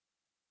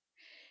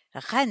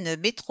Rennes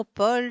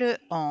Métroplole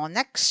en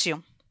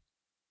action.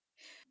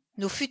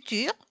 Nos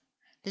futurs,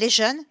 les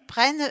jeunes,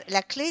 prennent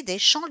la clé des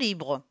champs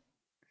libres.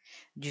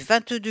 Du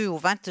 22 au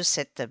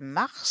 27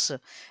 mars,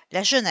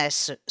 la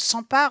jeunesse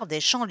s'empare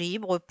des champs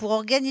libres pour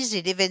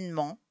organiser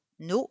l'événement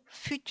Nos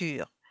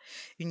futurs,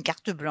 une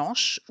carte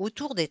blanche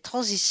autour des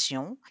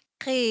transitions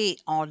créée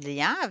en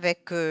lien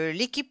avec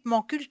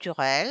l'équipement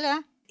culturel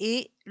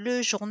et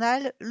le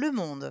journal Le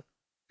Monde.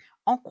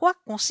 En quoi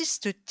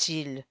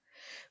consiste-t-il?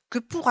 Que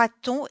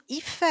pourra-t-on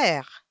y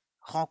faire?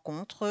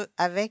 Rencontre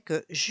avec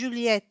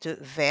Juliette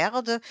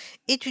Verde,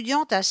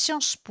 étudiante à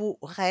Sciences Po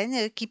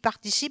Rennes qui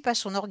participe à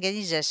son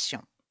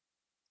organisation.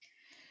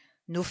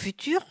 Nos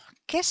futurs,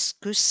 qu'est-ce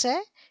que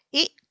c'est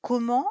et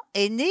comment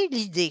est née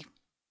l'idée?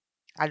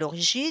 À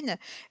l'origine,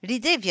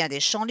 l'idée vient des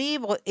champs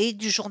libres et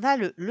du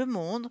journal Le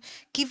Monde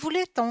qui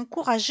voulait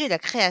encourager la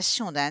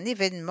création d'un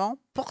événement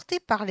porté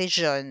par les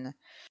jeunes.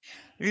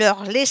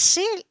 Leur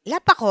laisser la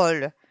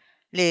parole.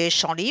 Les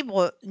champs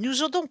libres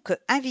nous ont donc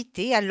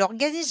invités à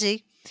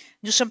l'organiser.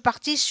 Nous sommes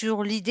partis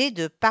sur l'idée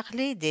de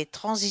parler des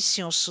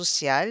transitions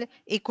sociales,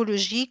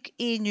 écologiques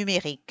et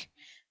numériques.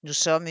 Nous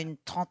sommes une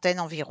trentaine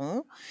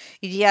environ.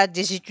 Il y a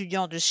des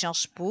étudiants de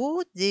Sciences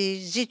Po,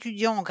 des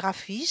étudiants en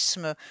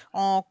graphisme,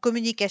 en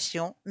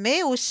communication,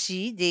 mais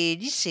aussi des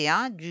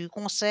lycéens du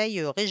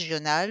Conseil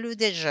régional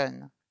des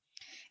jeunes.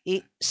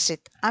 Et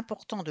c'est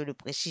important de le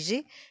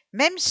préciser,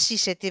 même si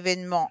cet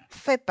événement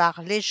fait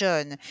par les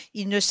jeunes,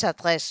 il ne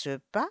s'adresse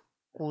pas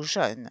aux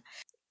jeunes.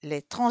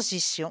 Les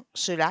transitions,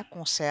 cela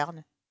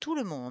concerne tout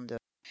le monde.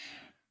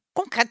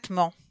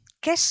 Concrètement,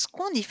 qu'est-ce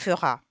qu'on y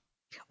fera?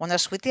 On a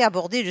souhaité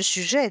aborder le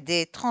sujet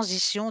des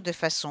transitions de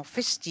façon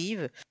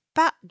festive,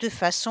 pas de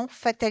façon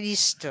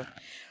fataliste.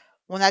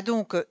 On a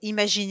donc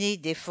imaginé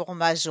des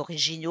formats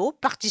originaux,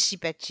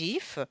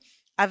 participatifs,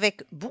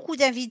 avec beaucoup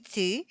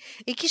d'invités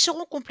et qui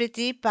seront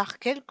complétés par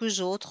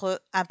quelques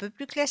autres un peu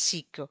plus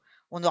classiques.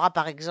 On aura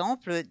par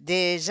exemple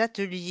des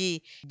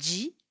ateliers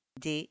dits,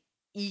 DIY,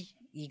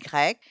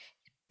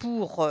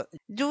 pour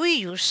Do it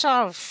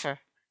yourself,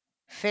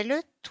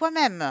 fais-le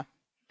toi-même,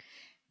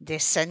 des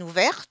scènes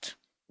ouvertes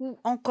ou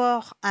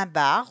encore un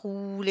bar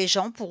où les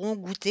gens pourront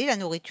goûter la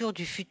nourriture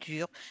du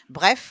futur.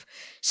 Bref,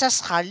 ça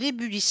sera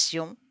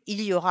l'ébullition.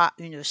 Il y aura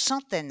une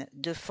centaine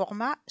de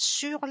formats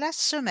sur la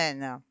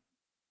semaine.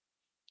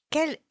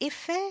 Quel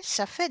effet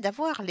ça fait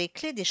d'avoir les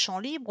clés des champs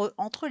libres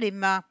entre les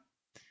mains?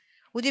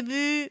 Au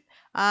début,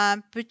 un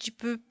petit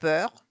peu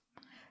peur,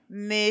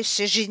 mais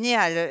c'est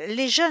génial.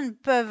 Les jeunes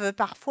peuvent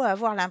parfois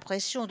avoir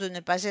l'impression de ne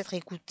pas être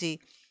écoutés.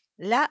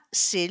 Là,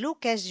 c'est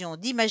l'occasion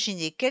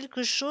d'imaginer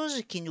quelque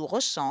chose qui nous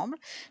ressemble.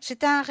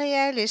 C'est un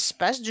réel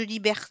espace de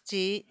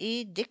liberté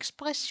et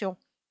d'expression.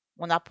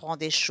 On apprend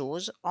des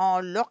choses en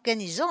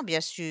l'organisant,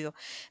 bien sûr,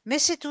 mais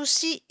c'est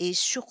aussi et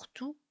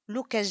surtout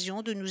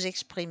l'occasion de nous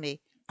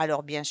exprimer.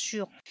 Alors, bien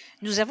sûr,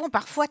 nous avons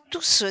parfois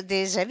tous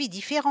des avis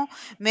différents,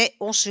 mais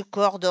on se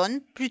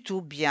coordonne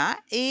plutôt bien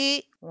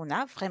et on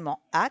a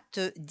vraiment hâte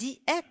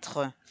d'y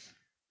être.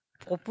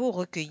 Propos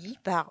recueillis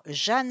par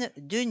Jeanne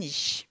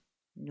Denis.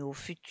 Nos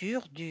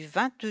futurs du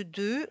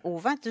 22 au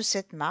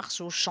 27 mars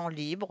aux Champs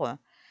Libres,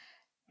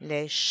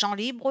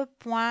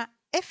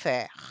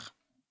 leschampslibres.fr.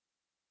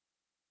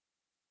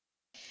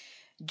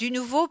 Du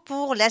nouveau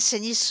pour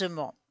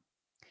l'assainissement.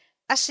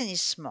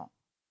 Assainissement.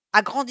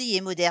 Agrandie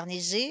et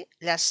modernisée,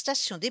 la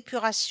station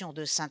d'épuration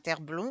de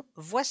Saint-Herblain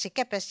voit ses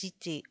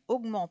capacités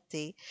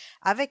augmenter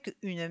avec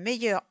une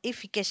meilleure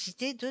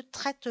efficacité de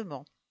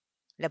traitement.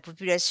 La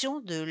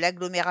population de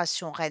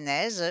l'agglomération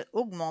rennaise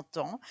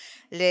augmentant,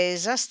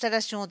 les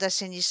installations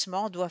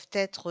d'assainissement doivent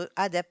être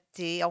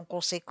adaptées en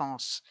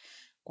conséquence.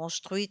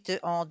 Construite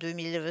en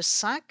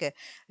 2005,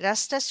 la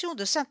station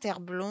de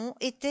Saint-Herblain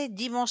était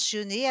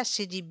dimensionnée à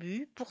ses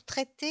débuts pour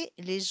traiter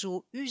les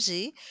eaux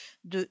usées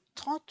de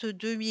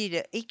 32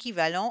 000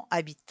 équivalents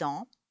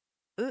habitants,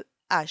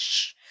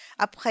 EH.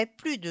 Après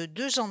plus de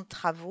 2 ans de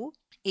travaux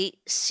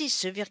et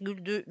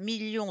 6,2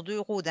 millions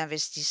d'euros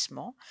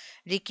d'investissement,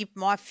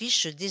 l'équipement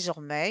affiche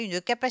désormais une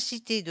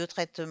capacité de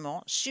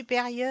traitement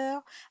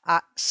supérieure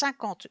à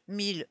 50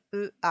 000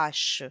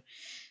 EH.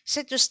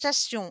 Cette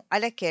station, à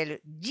laquelle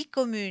 10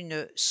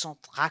 communes sont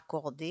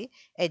raccordées,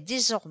 est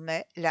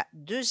désormais la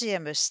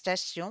deuxième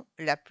station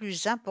la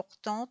plus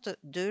importante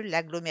de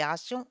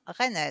l'agglomération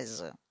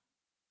rennaise.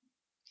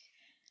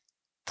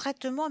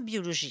 Traitement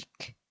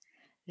biologique.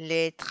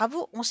 Les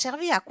travaux ont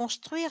servi à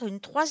construire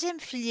une troisième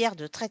filière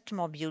de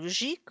traitement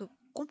biologique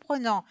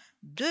comprenant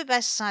 2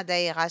 bassins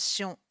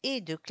d'aération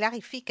et de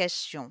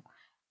clarification,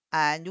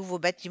 un nouveau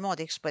bâtiment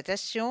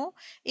d'exploitation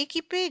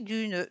équipé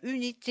d'une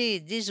unité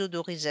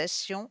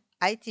désodorisation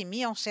a été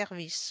mis en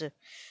service.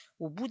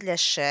 Au bout de la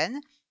chaîne,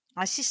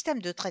 un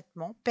système de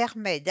traitement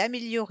permet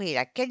d'améliorer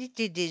la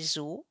qualité des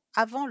eaux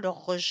avant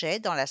leur rejet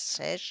dans la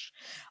sèche,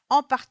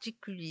 en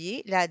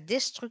particulier la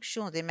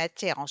destruction des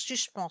matières en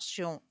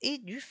suspension et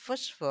du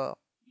phosphore.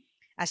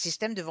 Un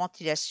système de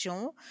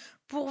ventilation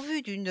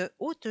pourvu d'une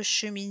haute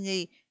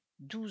cheminée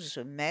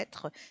 12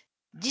 mètres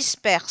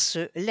disperse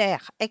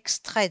l'air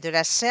extrait de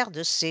la serre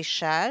de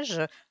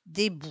séchage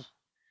des boues.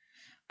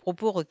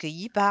 Propos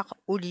recueillis par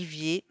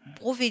Olivier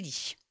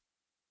Brovelli.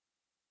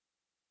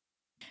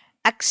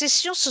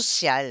 Accession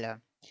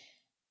sociale.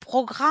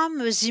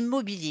 Programmes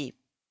immobiliers.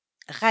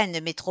 Rennes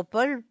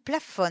Métroplole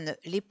plafonne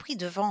les prix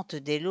de vente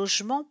des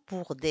logements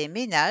pour des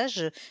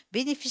ménages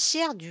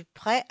bénéficiaires du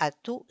prêt à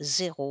taux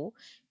zéro,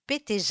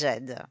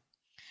 PTZ.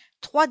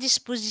 3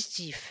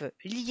 dispositifs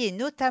liés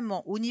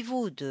notamment au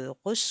niveau de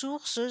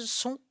ressources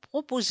sont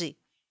proposés.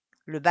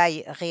 Le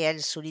bail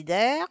réel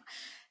solidaire,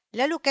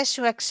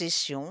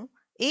 l'allocation-accession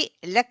et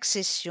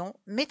l'accession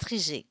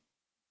maîtrisée.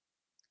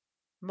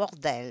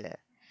 Mordel.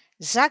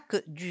 Zac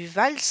du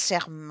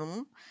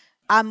Val-Sermon,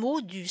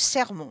 hameau du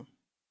Sermon.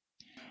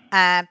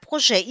 Un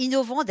projet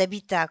innovant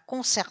d'habitat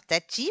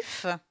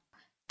concertatif,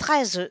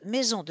 13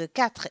 maisons de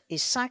 4 et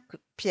 5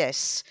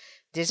 pièces.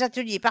 Des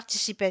ateliers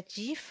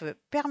participatifs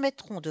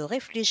permettront de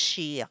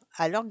réfléchir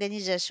à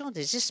l'organisation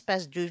des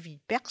espaces de vie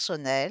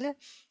personnels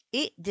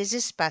et des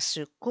espaces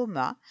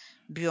communs,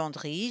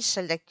 buanderie,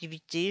 salle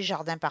d'activité,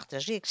 jardin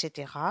partagé,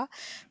 etc.,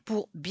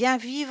 pour bien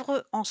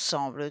vivre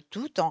ensemble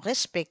tout en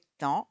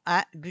respectant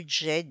un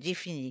budget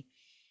défini.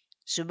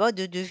 Ce mode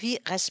de vie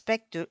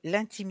respecte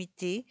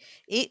l'intimité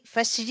et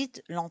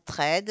facilite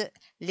l'entraide,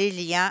 les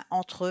liens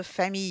entre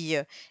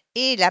familles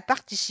et la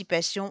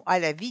participation à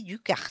la vie du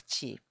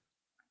quartier.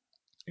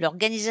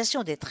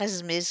 L'organisation des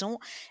 13 maisons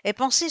est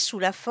pensée sous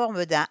la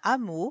forme d'un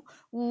hameau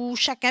où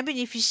chacun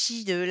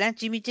bénéficie de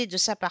l'intimité de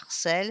sa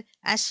parcelle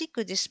ainsi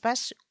que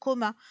d'espaces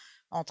communs,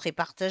 entrées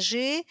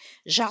partagées,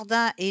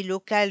 jardin et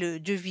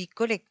local de vie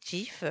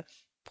collectif,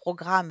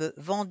 programme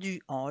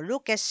vendu en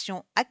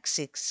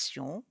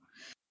location-accession.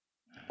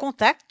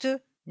 Contact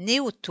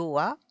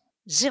Néotoa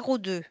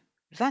 02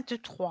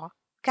 23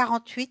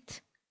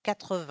 48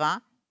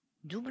 80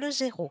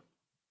 00.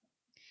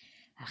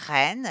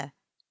 Rennes,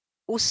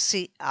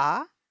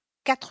 OCA,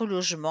 4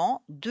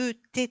 logements, 2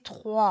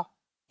 T3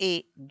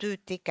 et 2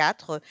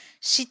 T4,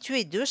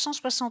 situés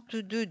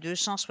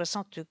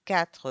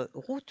 262-264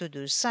 route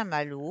de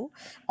Saint-Malo,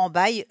 en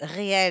bail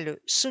réel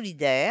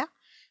solidaire.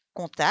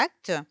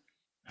 Contact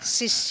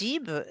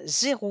Cécib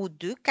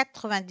 02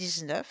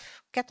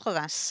 99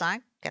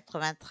 85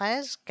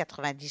 93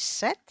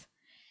 97.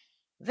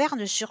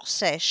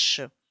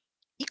 Verne-sur-Sèche,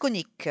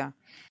 iconique.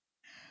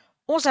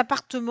 11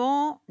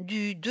 appartements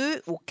du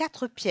 2 au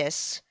 4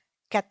 pièces,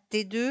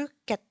 4T2,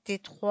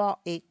 4T3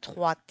 et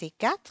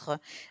 3T4,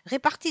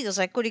 répartis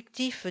dans un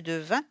collectif de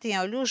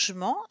 21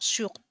 logements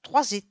sur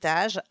 3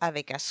 étages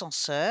avec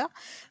ascenseur,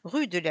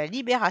 rue de la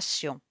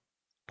Libération.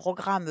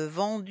 Programme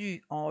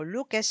vendu en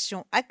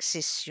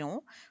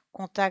location-accession.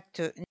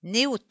 Contact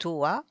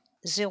Néotoa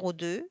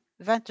 02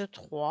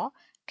 23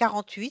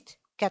 48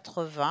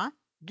 80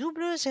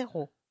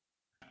 00.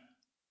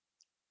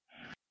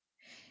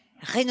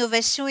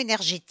 Rénovation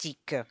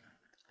énergétique.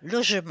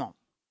 Logement.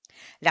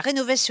 La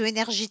rénovation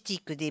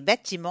énergétique des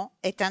bâtiments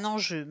est un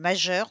enjeu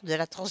majeur de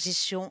la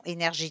transition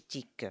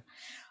énergétique,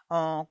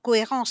 en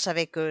cohérence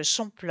avec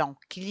son plan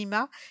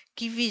climat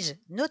qui vise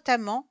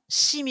notamment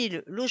 6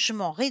 000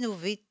 logements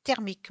rénovés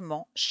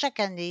thermiquement chaque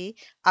année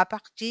à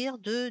partir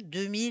de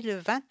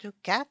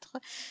 2024.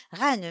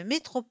 Rennes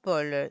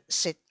Métropole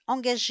s'est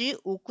engagée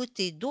aux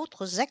côtés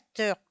d'autres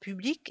acteurs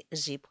publics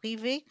et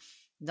privés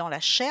dans la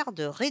chaire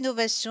de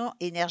rénovation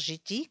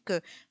énergétique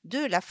de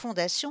la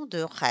Fondation de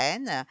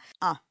Rennes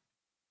 1.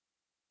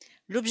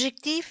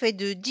 L'objectif est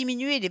de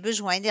diminuer les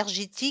besoins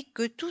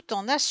énergétiques tout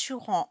en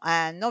assurant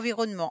un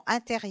environnement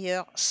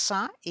intérieur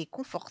sain et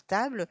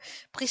confortable,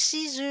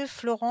 précise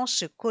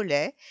Florence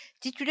Collet,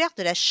 titulaire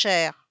de la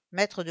chaire,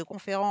 maître de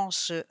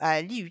conférence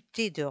à l'IUT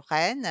de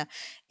Rennes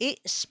et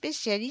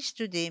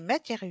spécialiste des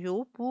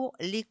matériaux pour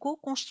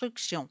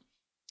l'éco-construction.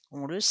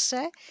 On le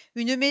sait,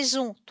 une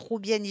maison trop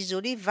bien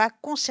isolée va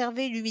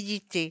conserver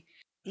l'humidité.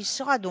 Il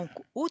sera donc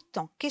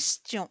autant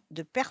question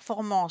de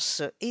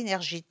performance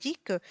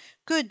énergétique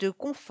que de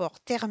confort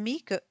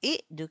thermique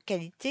et de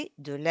qualité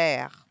de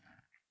l'air.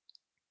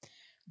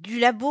 Du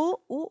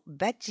labo au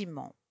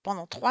bâtiment.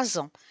 Pendant 3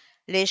 ans,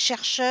 les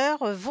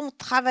chercheurs vont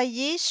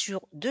travailler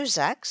sur 2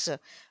 axes,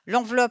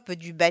 l'enveloppe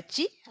du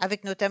bâti,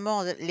 avec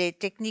notamment les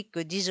techniques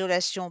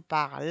d'isolation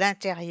par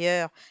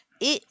l'intérieur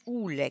et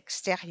ou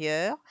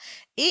l'extérieur,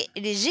 et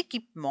les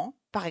équipements,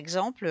 par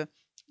exemple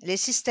les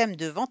systèmes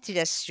de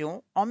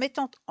ventilation, en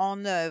mettant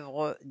en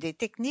œuvre des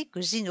techniques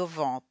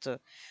innovantes.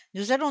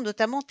 Nous allons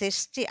notamment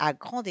tester à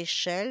grande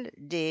échelle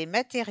des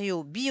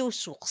matériaux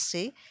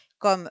biosourcés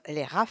comme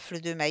les rafles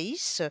de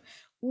maïs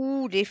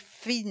ou les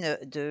fines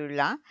de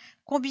lin,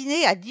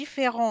 combinés à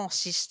différents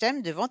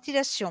systèmes de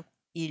ventilation,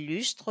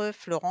 illustre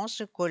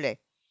Florence Collet.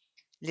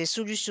 Les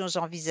solutions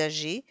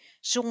envisagées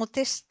seront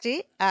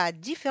testées à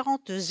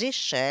différentes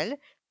échelles,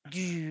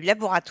 du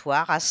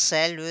laboratoire à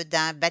celle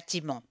d'un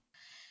bâtiment.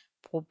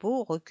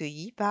 Propos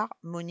recueillis par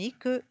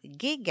Monique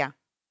Guéguin.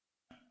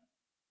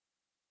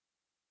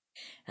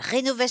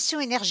 Rénovation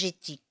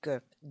énergétique,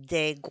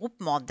 des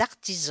groupements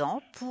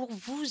d'artisans pour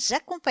vous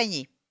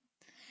accompagner.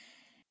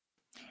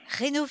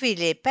 Rénover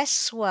les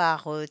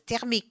passoires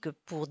thermiques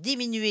pour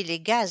diminuer les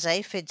gaz à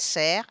effet de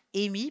serre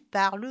émis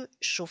par le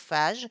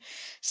chauffage,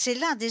 c'est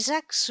l'un des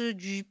axes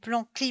du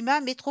plan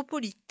climat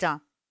métropolitain.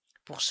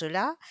 Pour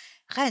cela,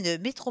 Rennes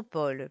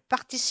Métropole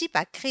participe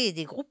à créer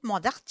des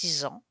groupements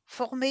d'artisans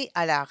formés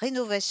à la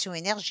rénovation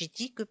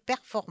énergétique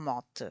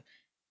performante.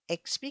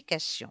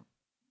 Explication.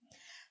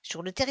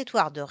 Sur le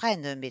territoire de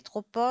Rennes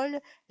Métropole,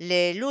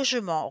 les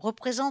logements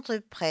représentent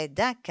près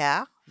d'un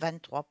quart,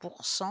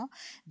 23%,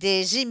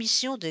 des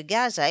émissions de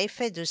gaz à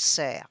effet de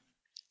serre.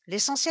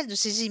 L'essentiel de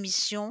ces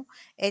émissions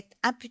est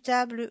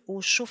imputable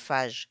au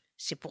chauffage.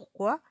 C'est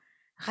pourquoi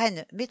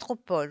Rennes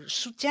Métropole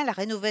soutient la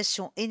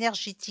rénovation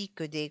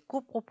énergétique des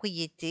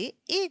copropriétés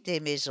et des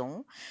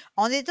maisons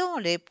en aidant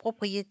les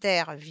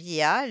propriétaires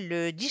via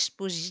le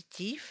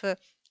dispositif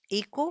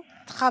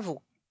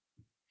Éco-Travaux.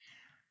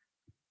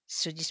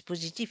 Ce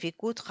dispositif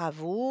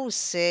éco-travaux,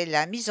 c'est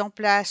la mise en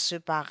place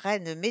par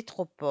Rennes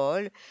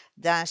Métropole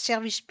d'un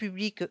service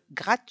public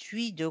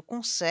gratuit de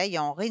conseil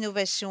en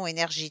rénovation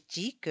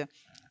énergétique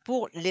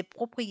pour les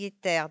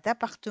propriétaires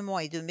d'appartements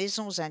et de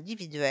maisons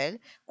individuelles,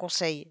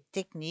 conseils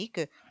techniques,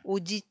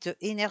 audit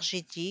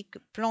énergétique,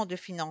 plan de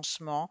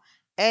financement,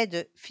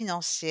 aide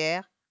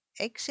financière,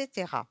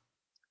 etc.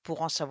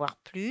 Pour en savoir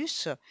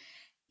plus,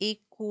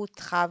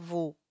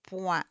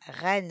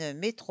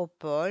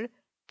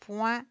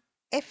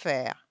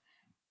 écotravaux.rennesmétropole.fr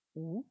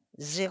ou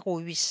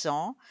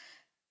 0800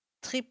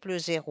 000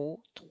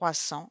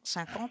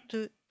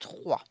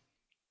 353.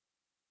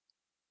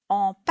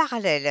 En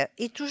parallèle,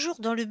 et toujours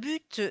dans le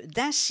but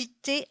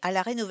d'inciter à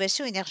la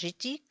rénovation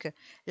énergétique,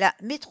 la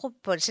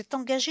métropole s'est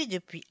engagée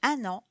depuis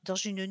 1 an dans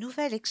une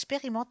nouvelle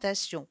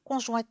expérimentation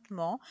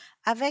conjointement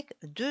avec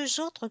 2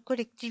 autres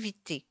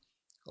collectivités,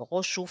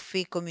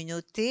 Rochauffé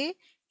Communauté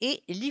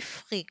et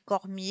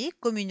Liffré-Cormier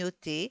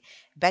Communauté,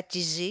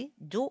 baptisée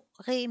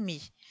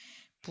DoRémy,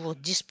 pour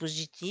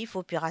dispositif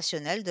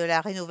opérationnel de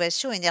la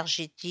rénovation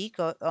énergétique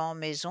en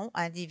maison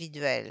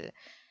individuelle.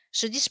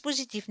 Ce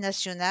dispositif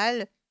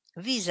national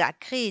vise à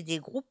créer des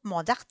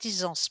groupements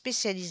d'artisans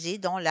spécialisés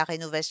dans la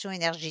rénovation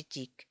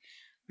énergétique.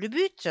 Le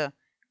but,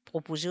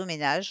 proposer aux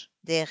ménages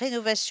des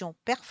rénovations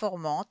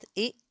performantes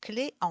et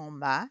clés en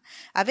main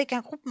avec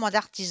un groupement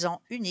d'artisans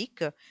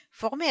unique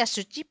formé à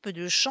ce type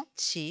de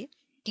chantier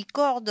qui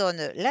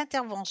coordonne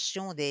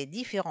l'intervention des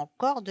différents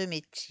corps de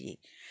métier.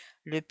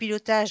 Le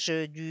pilotage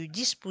du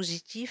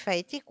dispositif a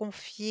été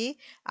confié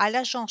à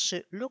l'Agence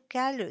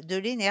locale de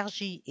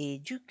l'énergie et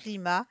du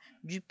climat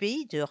du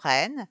pays de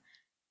Rennes,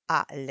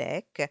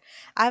 ALEC,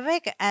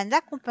 avec un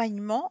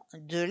accompagnement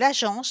de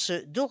l'agence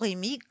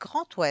d'Orémy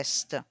Grand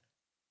Ouest.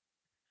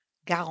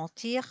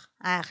 Garantir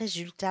un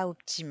résultat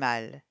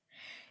optimal.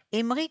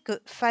 Émeric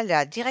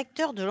Falla,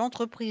 directeur de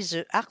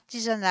l'entreprise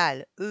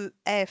artisanale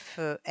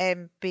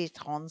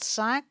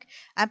EFMP35,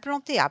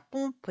 implantée à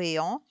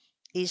Pompéan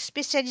et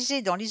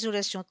spécialisée dans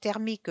l'isolation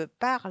thermique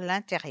par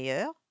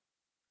l'intérieur,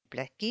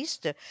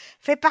 plaquiste,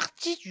 fait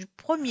partie du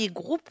premier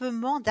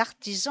groupement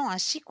d'artisans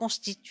ainsi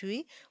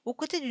constitué aux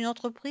côtés d'une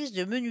entreprise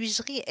de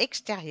menuiserie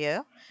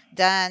extérieure,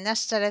 d'un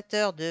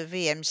installateur de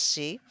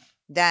VMC,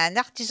 d'un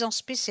artisan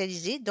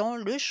spécialisé dans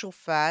le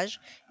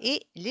chauffage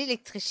et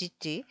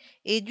l'électricité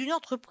et d'une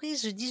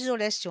entreprise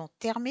d'isolation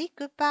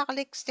thermique par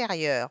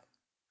l'extérieur.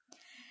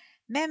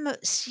 Même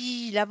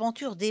si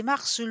l'aventure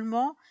démarre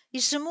seulement,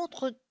 il se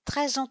montre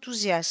très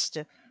enthousiaste.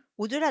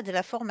 Au-delà de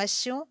la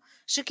formation,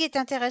 ce qui est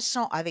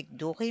intéressant avec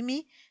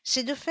DoRémy,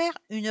 c'est de faire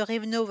une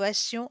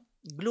rénovation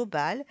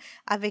globale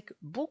avec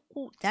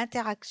beaucoup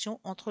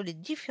d'interactions entre les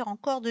différents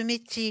corps de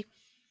métier.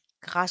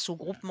 Grâce au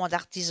groupement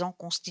d'artisans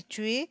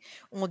constitués,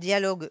 on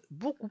dialogue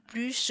beaucoup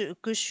plus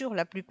que sur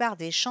la plupart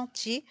des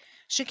chantiers,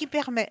 ce qui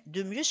permet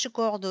de mieux se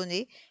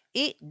coordonner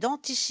et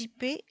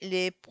d'anticiper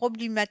les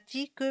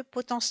problématiques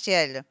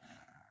potentielles.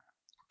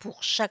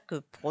 Pour chaque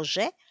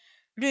projet,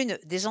 l'une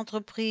des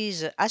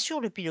entreprises assure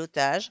le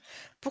pilotage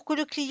pour que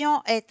le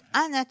client ait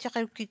un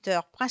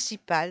interlocuteur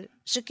principal,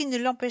 ce qui ne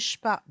l'empêche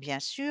pas, bien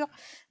sûr,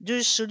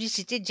 de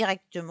solliciter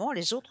directement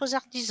les autres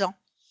artisans.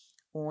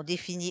 On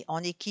définit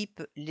en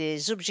équipe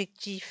les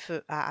objectifs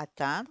à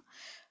atteindre.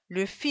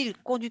 Le fil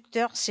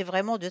conducteur, c'est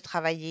vraiment de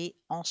travailler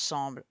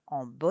ensemble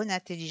en bonne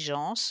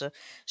intelligence,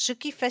 ce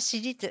qui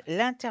facilite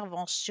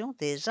l'intervention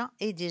des uns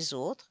et des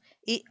autres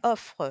et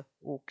offre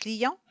aux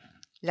clients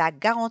la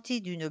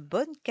garantie d'une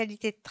bonne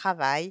qualité de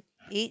travail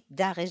et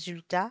d'un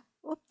résultat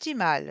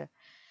optimal.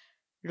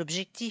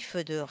 L'objectif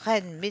de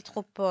Rennes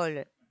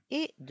Métropole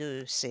et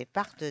de ses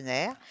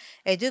partenaires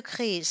est de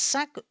créer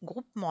 5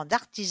 groupements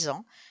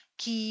d'artisans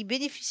qui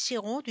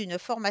bénéficieront d'une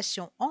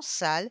formation en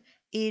salle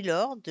et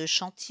lors de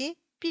chantiers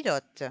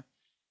pilotes.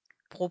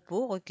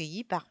 Propos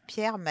recueillis par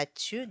Pierre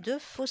Mathieu de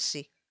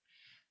Fossé.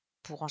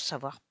 Pour en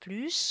savoir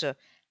plus,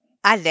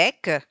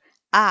 ALEC,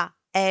 ALEC,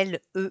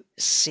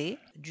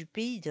 du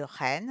pays de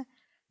Rennes,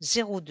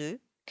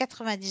 02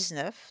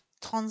 99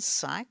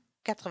 35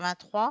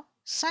 83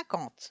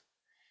 50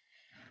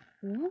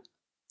 ou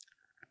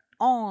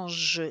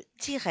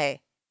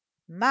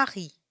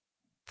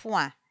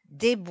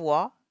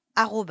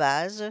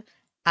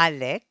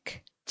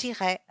ange-marie.desbois@alec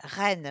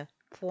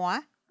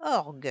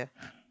ville-rennes.org.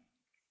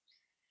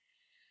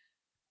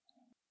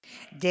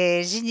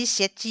 Des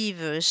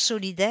initiatives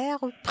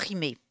solidaires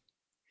primées.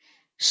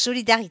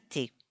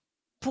 Solidarité.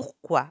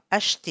 Pourquoi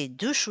acheter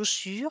 2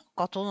 chaussures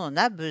quand on n'en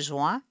a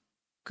besoin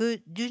que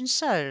d'une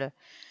seule?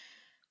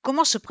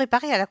 Comment se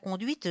préparer à la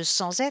conduite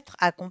sans être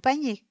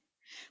accompagné?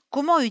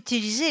 Comment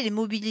utiliser les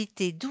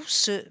mobilités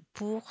douces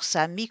pour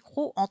sa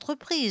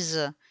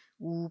micro-entreprise?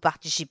 Ou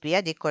participer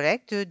à des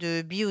collectes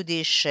de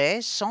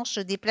biodéchets sans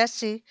se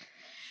déplacer?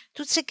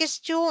 Toutes ces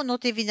questions n'ont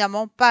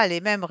évidemment pas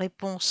les mêmes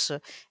réponses,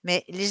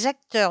 mais les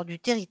acteurs du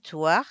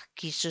territoire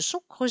qui se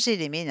sont creusés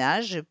les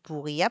ménages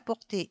pour y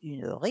apporter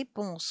une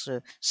réponse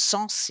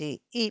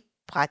sensée et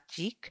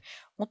pratique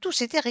ont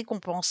tous été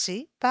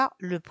récompensés par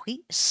le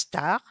prix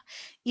Star,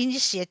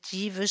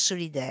 Initiative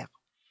solidaire.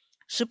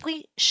 Ce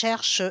prix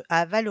cherche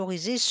à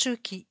valoriser ceux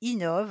qui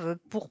innovent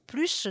pour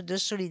plus de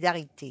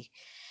solidarité.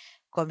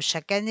 Comme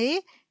chaque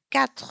année,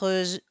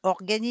 4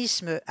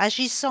 organismes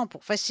agissant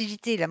pour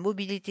faciliter la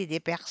mobilité des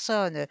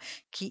personnes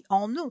qui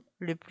en ont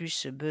le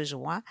plus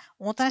besoin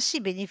ont ainsi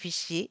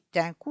bénéficié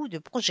d'un coup de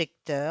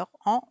projecteur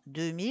en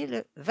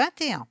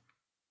 2021.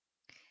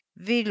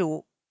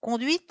 Vélo,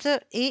 conduite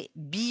et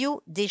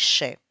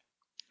biodéchets.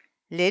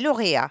 Les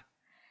lauréats.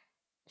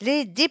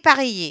 Les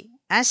dépareillés,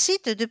 un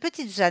site de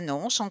petites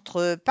annonces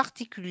entre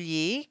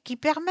particuliers qui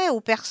permet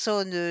aux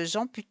personnes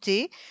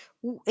amputées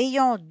ou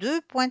ayant 2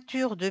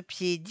 pointures de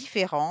pied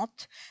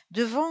différentes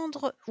de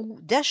vendre ou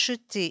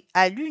d'acheter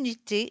à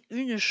l'unité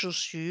une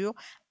chaussure,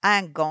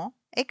 un gant,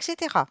 etc.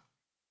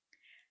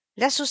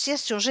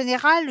 L'Association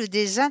générale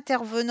des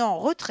intervenants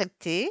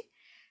retraités,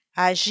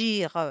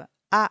 Agir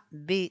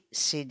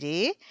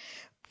ABCD,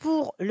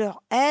 pour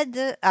leur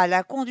aide à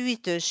la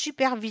conduite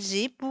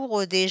supervisée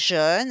pour des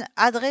jeunes,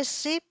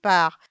 adressée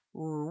par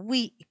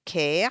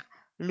WeCare,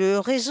 le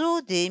réseau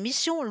des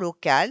missions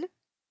locales.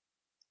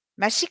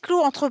 Ma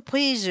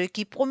cyclo-entreprise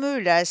qui promeut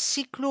la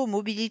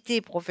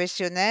cyclo-mobilité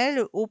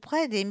professionnelle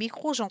auprès des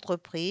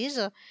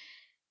micro-entreprises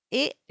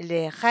et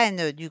les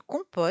Reines du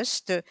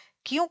compost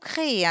qui ont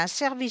créé un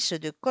service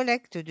de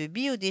collecte de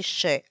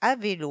biodéchets à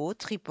vélo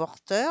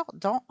triporteur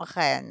dans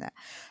Rennes.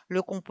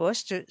 Le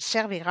compost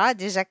servira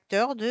des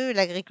acteurs de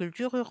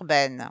l'agriculture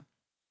urbaine.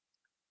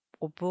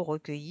 Propos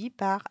recueillis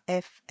par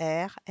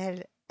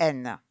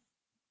FRLN.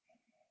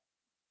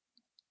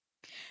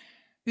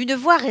 Une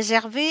voie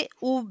réservée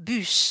aux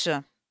bus.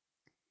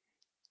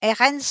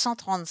 RN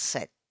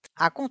 137.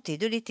 À compter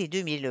de l'été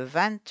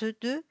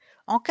 2022,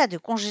 en cas de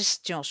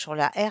congestion sur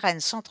la RN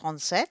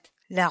 137,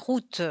 la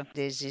route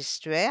des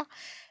estuaires,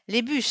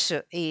 les bus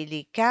et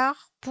les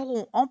cars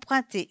pourront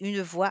emprunter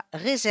une voie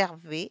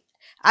réservée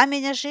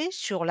aménagée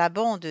sur la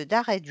bande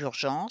d'arrêt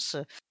d'urgence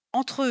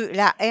entre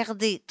la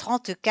RD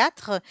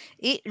 34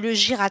 et le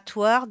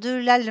giratoire de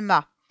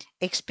l'Alma.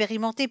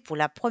 Expérimentée pour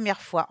la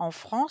première fois en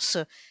France,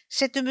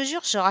 cette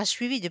mesure sera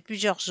suivie de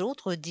plusieurs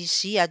autres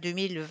d'ici à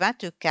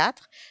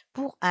 2024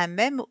 pour un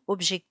même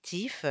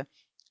objectif,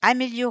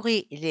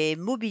 améliorer les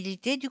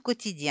mobilités du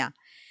quotidien.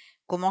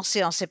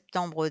 Commencés en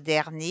septembre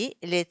dernier,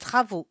 les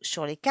travaux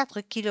sur les 4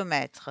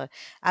 kilomètres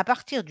à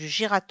partir du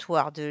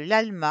giratoire de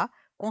l'Alma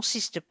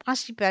consistent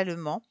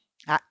principalement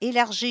à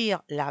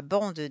élargir la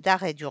bande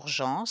d'arrêt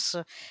d'urgence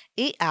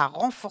et à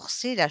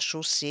renforcer la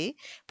chaussée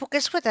pour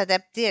qu'elle soit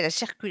adaptée à la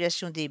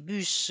circulation des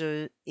bus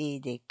et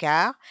des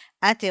cars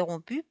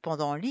interrompus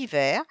pendant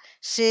l'hiver,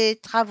 ces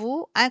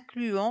travaux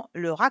incluant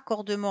le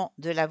raccordement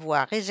de la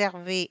voie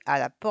réservée à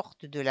la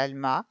porte de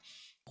l'Alma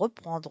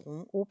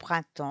reprendront au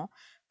printemps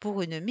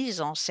pour une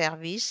mise en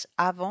service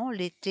avant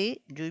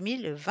l'été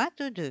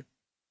 2022.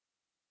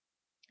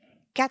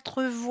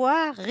 4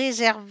 voies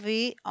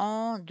réservées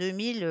en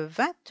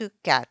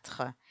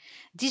 2024.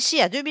 D'ici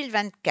à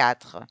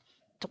 2024,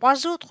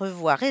 3 autres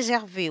voies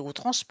réservées au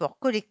transport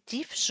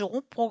collectif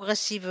seront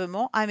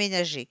progressivement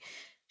aménagées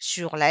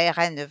sur la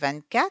RN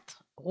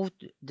 24,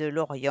 route de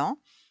Lorient,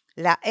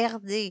 la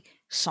RD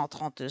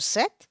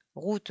 137,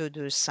 route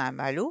de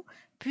Saint-Malo,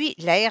 puis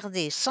la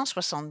RD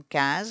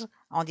 175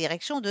 en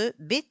direction de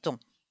Béton.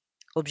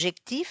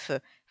 Objectif: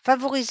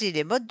 favoriser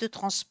les modes de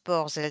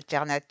transports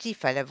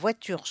alternatifs à la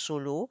voiture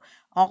solo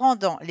en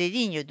rendant les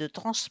lignes de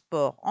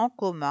transport en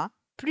commun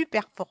plus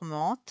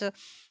performantes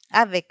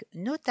avec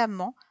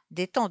notamment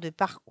des temps de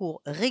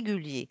parcours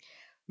réguliers.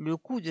 Le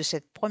coût de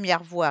cette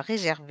première voie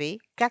réservée,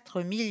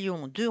 4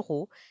 millions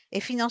d'euros, est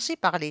financé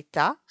par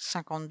l'État,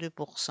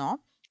 52%,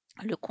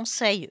 le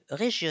Conseil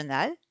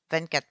régional,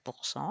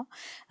 24%,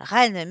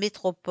 Rennes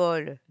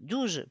Métroplole,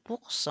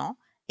 12%,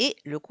 et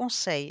le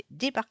conseil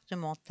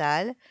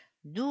départemental,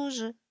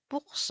 12%.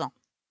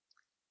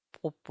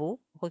 Propos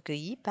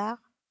recueillis par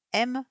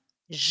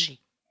MJ.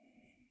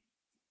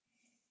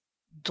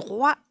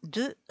 Droit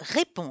de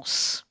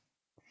réponse.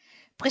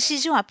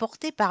 Précision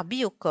apportée par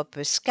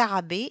Biocop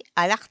Scarabée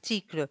à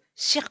l'article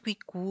Circuit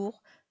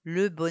court,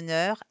 le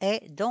bonheur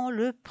est dans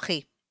le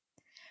pré.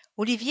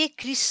 Olivier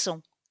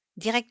Clisson,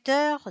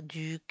 directeur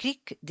du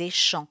Clic des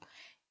Champs,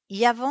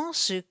 y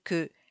avance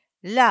que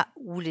là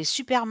où les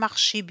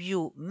supermarchés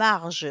bio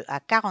margent à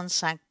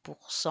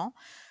 45%,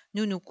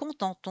 nous nous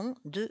contentons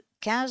de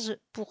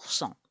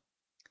 15%.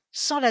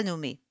 Sans la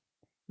nommer,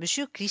 M.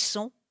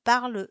 Clisson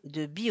parle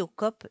de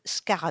Biocoop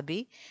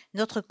Scarabée,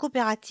 notre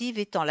coopérative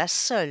étant la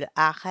seule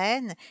à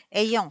Rennes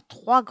ayant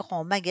 3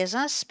 grands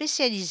magasins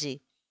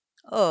spécialisés.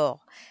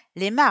 Or,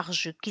 les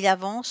marges qu'il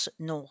avance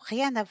n'ont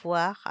rien à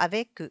voir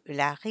avec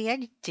la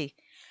réalité.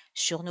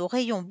 Sur nos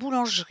rayons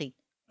boulangerie,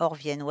 hors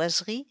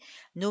viennoiserie,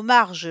 nos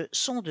marges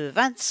sont de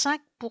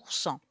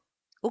 25%,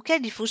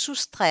 auxquels il faut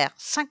soustraire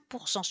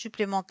 5%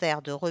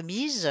 supplémentaires de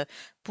remise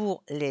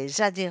pour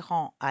les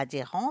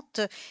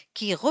adhérents-adhérentes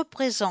qui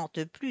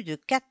représentent plus de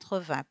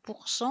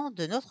 80%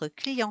 de notre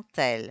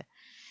clientèle.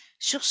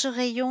 Sur ce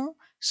rayon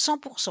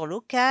 100%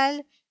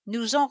 local,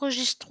 nous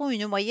enregistrons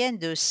une moyenne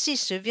de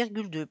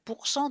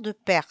 6,2% de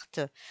pertes,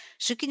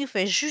 ce qui nous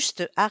fait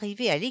juste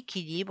arriver à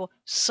l'équilibre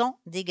sans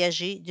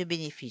dégager de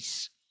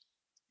bénéfices.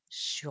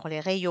 Sur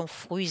les rayons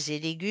fruits et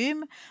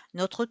légumes,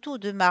 notre taux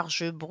de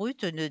marge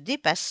brute ne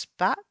dépasse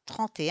pas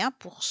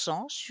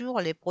 31% sur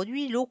les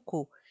produits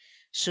locaux.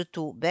 Ce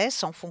taux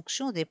baisse en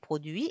fonction des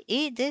produits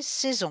et des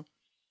saisons.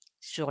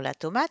 Sur la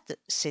tomate,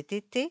 cet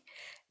été,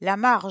 la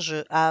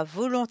marge a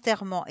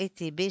volontairement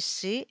été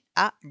baissée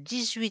à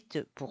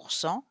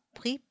 18%,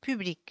 prix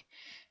public,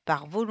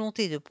 par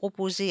volonté de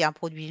proposer un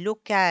produit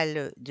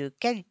local de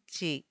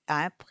qualité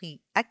à un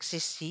prix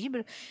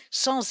accessible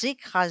sans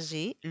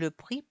écraser le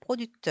prix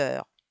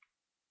producteur.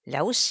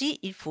 Là aussi,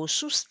 il faut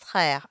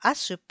soustraire à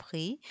ce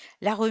prix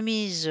la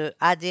remise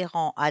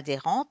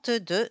adhérent-adhérente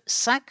de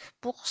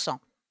 5%.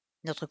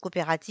 Notre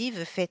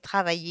coopérative fait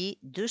travailler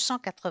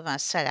 280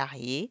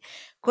 salariés,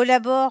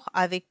 collabore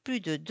avec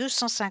plus de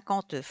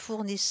 250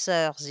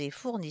 fournisseurs et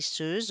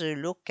fournisseuses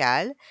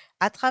locales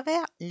à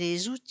travers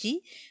les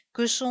outils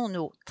que sont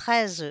nos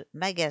 13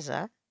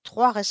 magasins,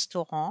 3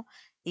 restaurants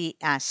et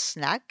un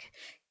snack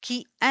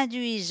qui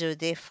induisent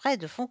des frais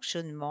de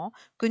fonctionnement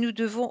que nous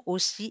devons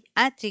aussi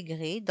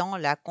intégrer dans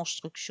la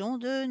construction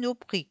de nos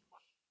prix.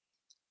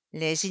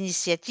 Les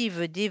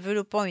initiatives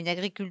développant une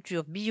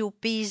agriculture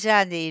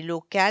bio-paysanne et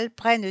locale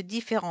prennent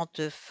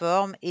différentes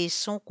formes et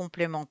sont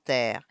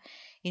complémentaires.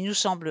 Il nous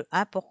semble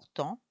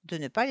important de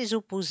ne pas les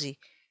opposer.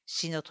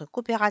 Si notre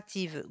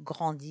coopérative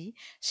grandit,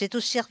 c'est au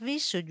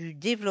service du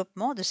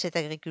développement de cette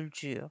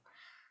agriculture.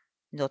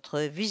 Notre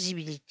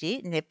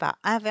visibilité n'est pas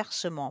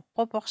inversement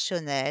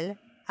proportionnelle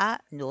à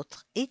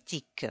notre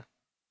éthique.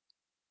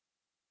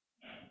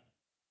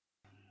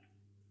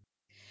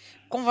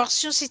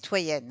 Convention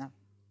citoyenne.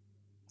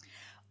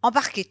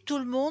 Embarquer tout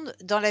le monde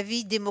dans la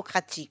vie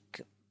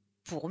démocratique.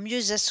 Pour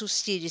mieux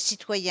associer les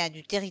citoyens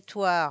du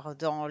territoire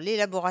dans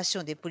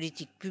l'élaboration des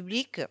politiques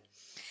publiques,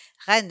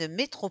 Rennes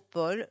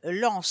Métroplole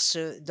lance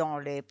dans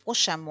les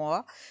prochains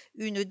mois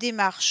une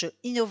démarche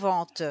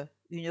innovante,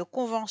 une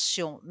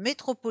convention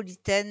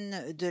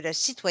métropolitaine de la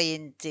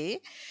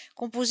citoyenneté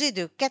composée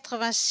de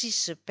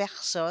 86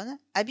 personnes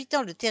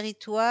habitant le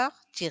territoire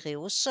tiré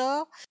au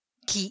sort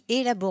qui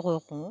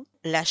élaboreront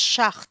la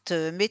charte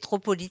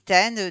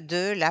métropolitaine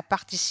de la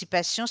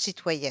participation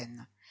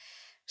citoyenne.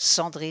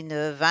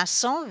 Sandrine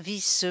Vincent,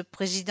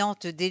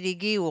 vice-présidente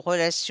déléguée aux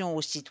relations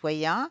aux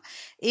citoyens,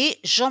 et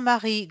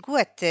Jean-Marie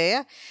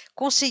Gouater,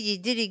 conseiller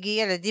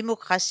délégué à la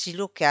démocratie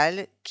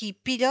locale, qui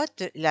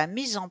pilote la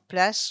mise en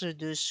place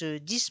de ce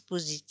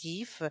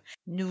dispositif,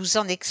 nous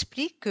en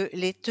explique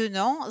les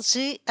tenants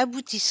et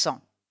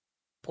aboutissants.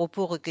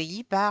 Propos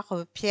recueillis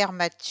par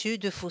Pierre-Mathieu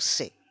de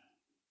Fossé.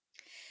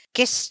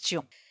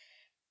 Question.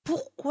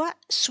 Pourquoi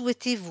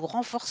souhaitez-vous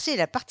renforcer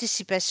la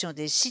participation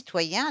des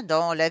citoyens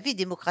dans la vie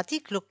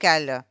démocratique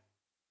locale?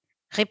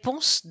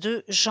 Réponse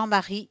de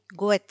Jean-Marie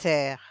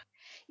Goetter.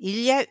 Il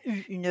y a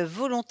eu une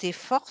volonté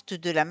forte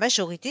de la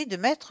majorité de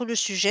mettre le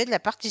sujet de la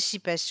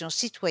participation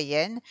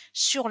citoyenne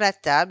sur la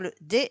table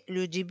dès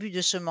le début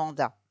de ce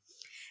mandat.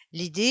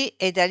 L'idée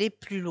est d'aller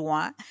plus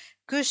loin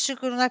que ce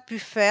que l'on a pu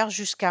faire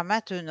jusqu'à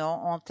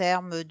maintenant en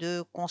termes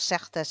de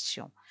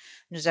concertation.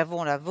 Nous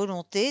avons la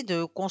volonté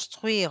de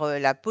construire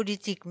la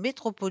politique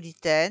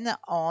métropolitaine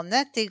en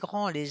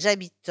intégrant les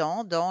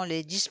habitants dans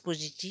les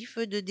dispositifs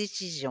de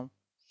décision.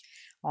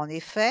 En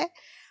effet,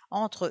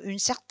 entre une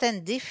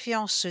certaine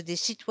défiance des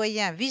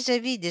citoyens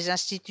vis-à-vis des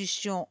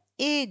institutions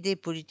et des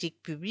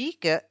politiques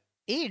publiques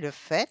et le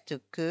fait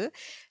que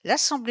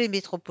l'Assemblée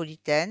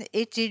métropolitaine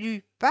est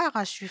élue par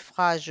un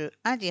suffrage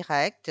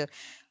indirect,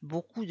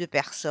 beaucoup de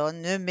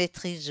personnes ne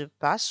maîtrisent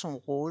pas son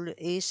rôle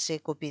et ses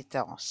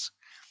compétences.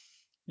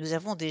 Nous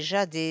avons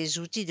déjà des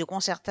outils de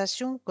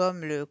concertation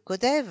comme le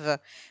CODEV,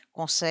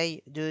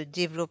 Conseil de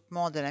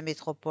développement de la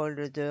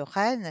métropole de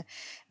Rennes,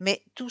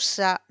 mais tout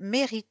ça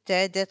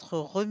méritait d'être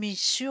remis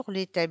sur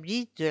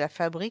l'établi de la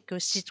fabrique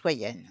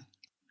citoyenne.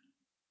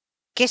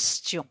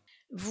 Question.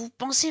 Vous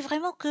pensez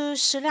vraiment que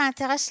cela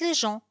intéresse les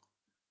gens?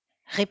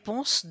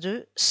 Réponse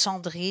de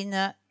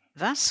Sandrine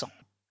Vincent.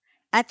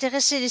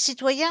 Intéresser les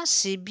citoyens,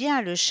 c'est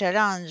bien le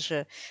challenge,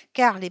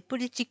 car les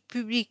politiques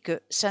publiques,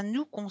 ça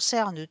nous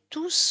concerne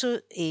tous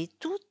et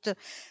toutes.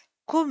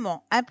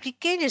 Comment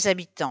impliquer les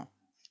habitants?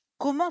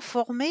 Comment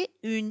former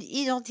une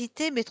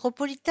identité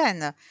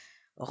métropolitaine?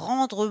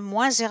 rendre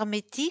moins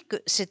hermétique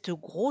cette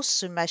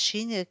grosse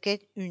machine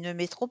qu'est une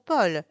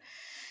métropole?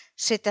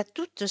 C'est à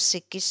toutes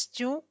ces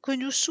questions que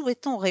nous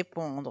souhaitons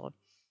répondre.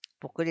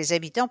 Pour que les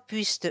habitants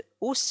puissent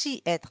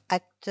aussi être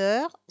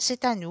acteurs,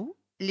 c'est à nous,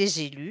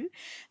 les élus,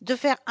 de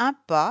faire un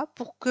pas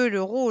pour que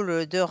le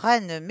rôle de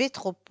Rennes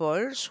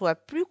Métropole soit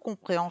plus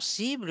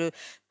compréhensible,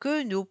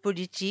 que nos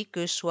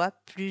politiques soient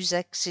plus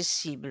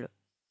accessibles.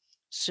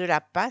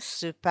 Cela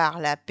passe par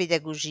la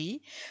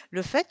pédagogie,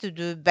 le fait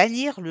de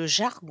bannir le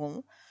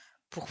jargon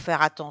pour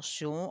faire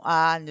attention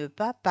à ne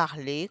pas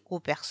parler qu'aux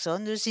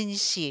personnes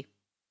initiées.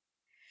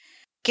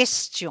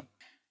 Question.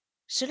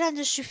 Cela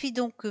ne suffit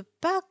donc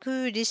pas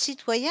que les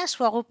citoyens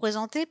soient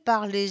représentés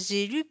par les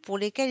élus pour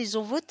lesquels ils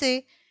ont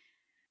voté.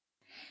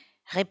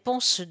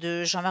 Réponse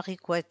de Jean-Marie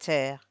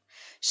Coiter.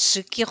 Ce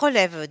qui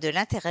relève de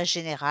l'intérêt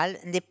général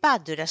n'est pas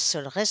de la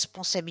seule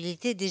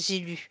responsabilité des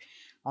élus.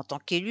 En tant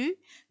qu'élus,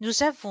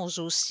 nous avons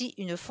aussi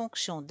une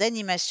fonction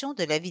d'animation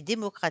de la vie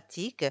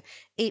démocratique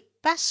et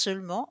pas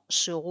seulement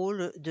ce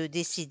rôle de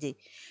décider.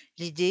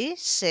 L'idée,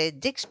 c'est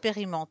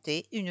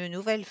d'expérimenter une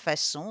nouvelle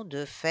façon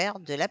de faire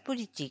de la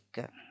politique.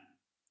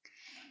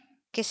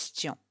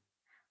 Question.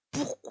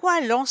 Pourquoi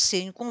lancer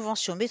une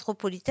convention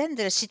métropolitaine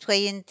de la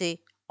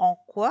citoyenneté? En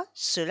quoi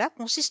cela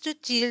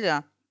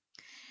consiste-t-il?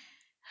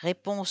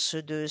 Réponse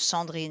de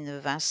Sandrine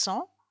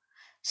Vincent.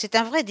 C'est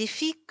un vrai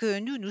défi que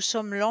nous nous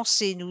sommes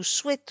lancés. Nous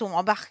souhaitons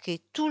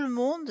embarquer tout le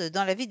monde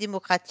dans la vie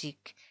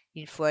démocratique.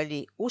 Il faut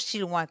aller aussi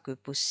loin que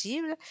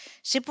possible.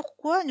 C'est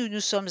pourquoi nous nous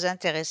sommes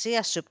intéressés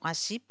à ce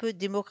principe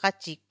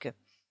démocratique.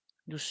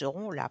 Nous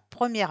serons la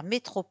première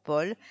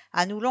métropole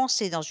à nous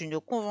lancer dans une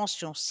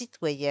convention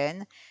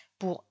citoyenne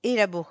pour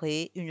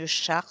élaborer une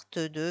charte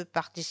de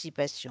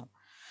participation.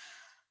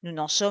 Nous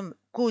n'en sommes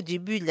qu'au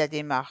début de la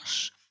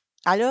démarche.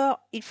 Alors,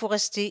 il faut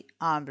rester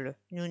humble.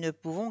 Nous ne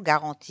pouvons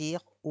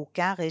garantir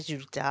aucun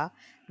résultat,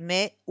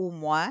 mais au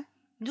moins,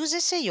 nous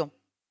essayons.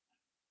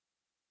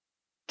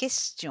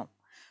 Question.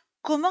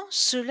 Comment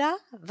cela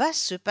va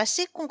se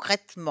passer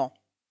concrètement?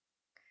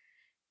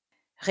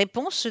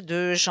 Réponse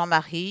de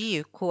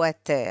Jean-Marie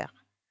Coiter.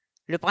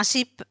 Le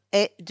principe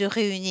est de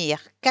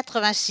réunir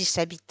 86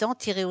 habitants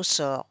tirés au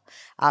sort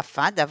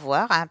afin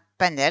d'avoir un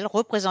panel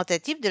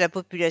représentatif de la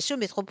population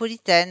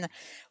métropolitaine,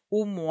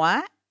 au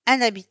moins un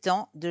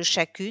habitant de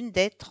chacune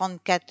des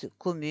 34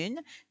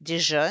 communes, des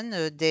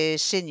jeunes, des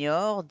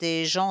seniors,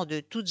 des gens de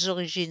toutes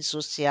origines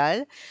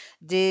sociales,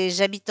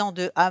 des habitants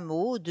de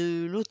hameaux,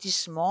 de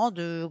lotissements,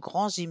 de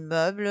grands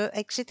immeubles,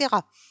 etc.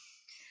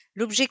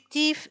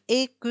 L'objectif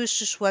est que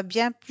ce soit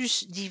bien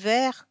plus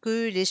divers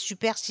que les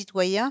super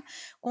citoyens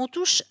qu'on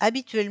touche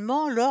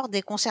habituellement lors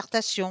des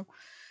concertations.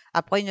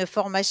 Après une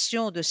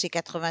formation de ces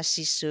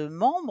 86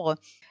 membres,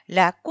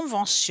 la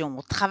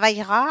Convention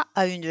travaillera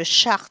à une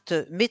charte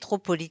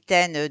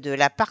métropolitaine de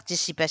la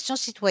participation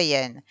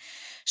citoyenne.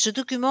 Ce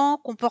document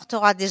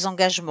comportera des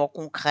engagements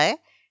concrets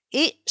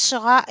et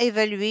sera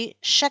évalué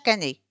chaque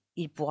année.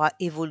 Il pourra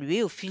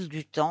évoluer au fil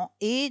du temps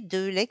et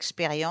de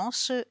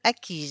l'expérience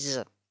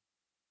acquise.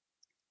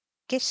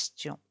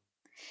 Question.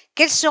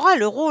 Quel sera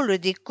le rôle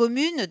des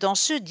communes dans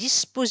ce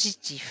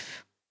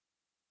dispositif?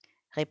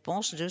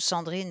 Réponse de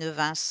Sandrine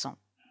Vincent.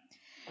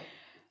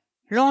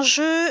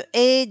 L'enjeu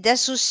est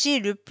d'associer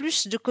le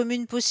plus de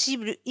communes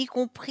possible, y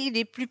compris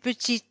les plus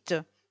petites.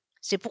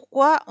 C'est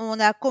pourquoi on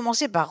a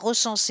commencé par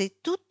recenser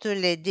toutes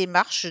les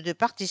démarches de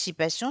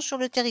participation sur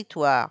le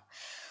territoire.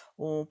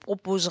 On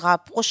proposera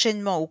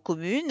prochainement aux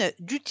communes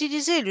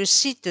d'utiliser le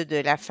site de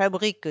la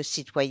fabrique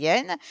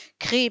citoyenne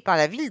créé par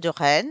la ville de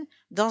Rennes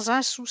dans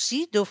un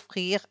souci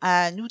d'offrir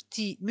un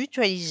outil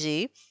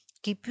mutualisé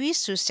qui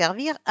puisse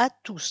servir à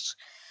tous.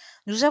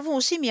 Nous avons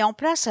aussi mis en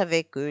place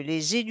avec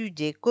les élus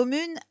des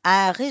communes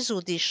un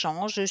réseau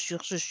d'échange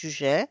sur ce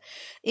sujet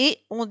et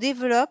on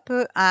développe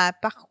un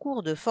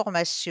parcours de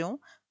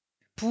formation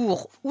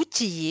pour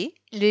outiller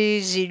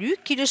les élus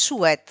qui le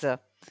souhaitent.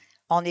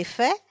 En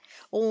effet,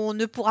 on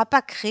ne pourra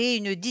pas créer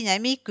une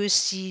dynamique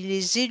si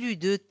les élus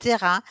de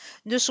terrain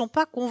ne sont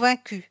pas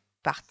convaincus,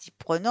 partie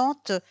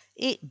prenante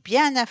et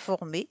bien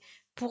informés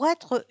pour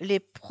être les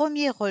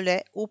premiers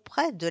relais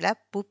auprès de la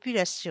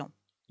population.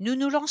 Nous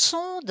nous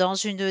lançons dans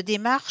une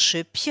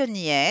démarche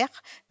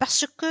pionnière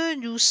parce que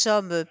nous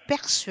sommes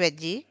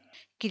persuadés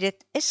qu'il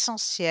est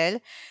essentiel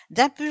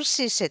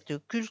d'impulser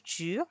cette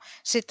culture,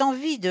 cette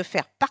envie de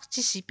faire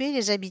participer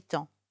les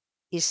habitants.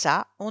 Et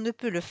ça, on ne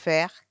peut le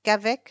faire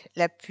qu'avec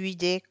l'appui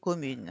des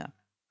communes.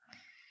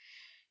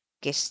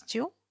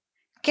 Question.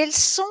 Quelles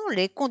sont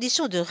les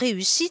conditions de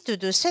réussite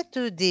de cette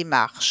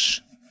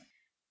démarche?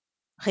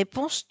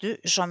 Réponse de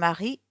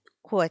Jean-Marie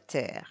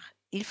Coiter.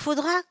 Il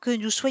faudra que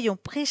nous soyons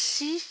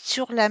précis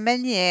sur la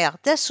manière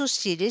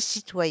d'associer les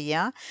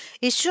citoyens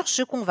et sur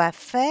ce qu'on va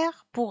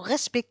faire pour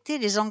respecter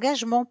les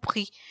engagements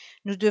pris.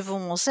 Nous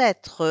devons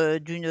être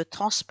d'une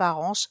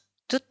transparence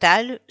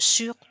totale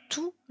sur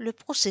tout le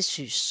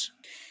processus.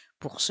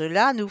 Pour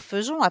cela, nous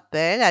faisons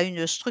appel à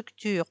une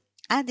structure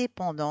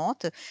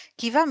indépendante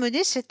qui va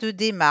mener cette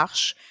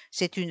démarche.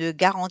 C'est une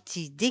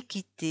garantie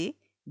d'équité,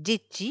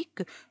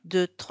 d'éthique,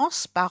 de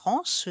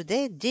transparence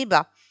des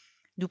débats.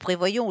 Nous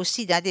prévoyons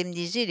aussi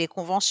d'indemniser les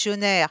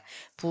conventionnaires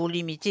pour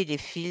limiter les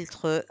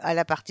filtres à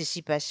la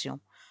participation.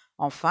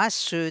 Enfin,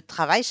 ce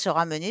travail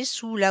sera mené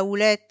sous la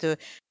houlette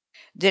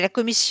de la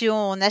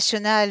Commission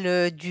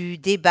nationale du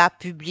débat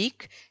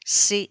public,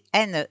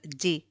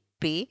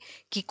 CNDP,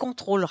 qui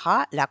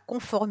contrôlera la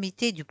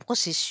conformité du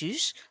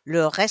processus,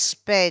 le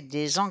respect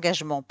des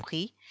engagements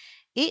pris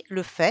et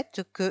le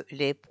fait que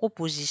les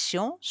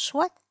propositions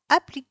soient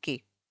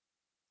appliquées.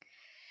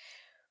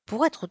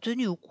 Pour être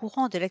tenu au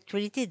courant de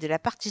l'actualité de la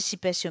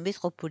participation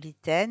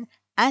métropolitaine,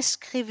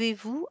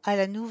 inscrivez-vous à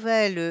la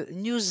nouvelle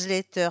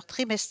newsletter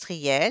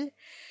trimestrielle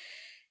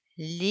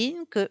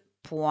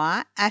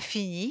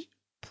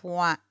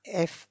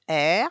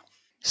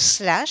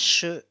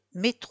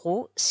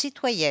link.infini.fr/métro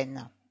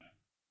citoyenne.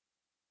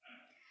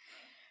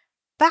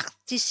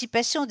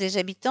 Participation des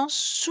habitants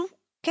sous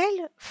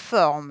quelle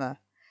forme?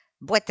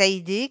 Boîte à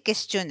idées,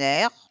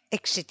 questionnaire,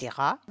 etc.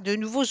 De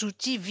nouveaux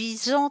outils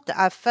visant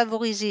à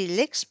favoriser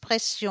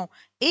l'expression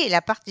et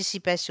la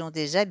participation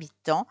des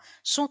habitants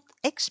sont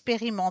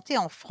expérimentés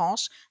en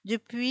France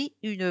depuis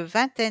une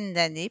vingtaine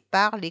d'années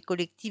par les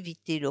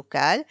collectivités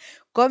locales,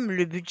 comme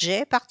le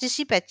budget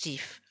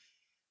participatif.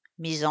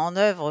 Mis en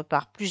œuvre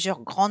par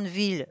plusieurs grandes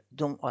villes,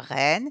 dont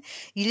Rennes,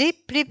 il est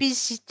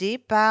plébiscité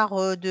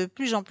par de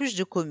plus en plus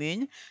de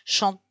communes,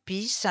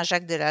 Champy,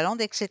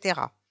 Saint-Jacques-de-la-Lande,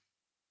 etc.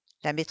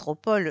 La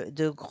métropole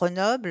de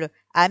Grenoble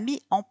a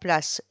mis en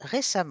place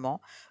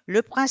récemment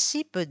le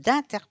principe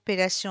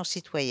d'interpellation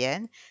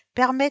citoyenne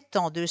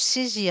permettant de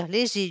saisir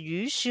les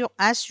élus sur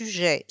un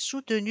sujet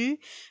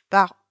soutenu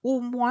par au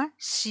moins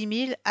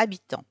 6 000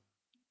 habitants.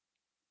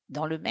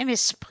 Dans le même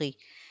esprit,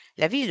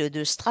 la ville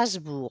de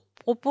Strasbourg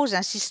propose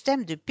un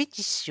système de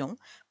pétition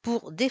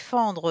pour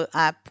défendre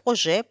un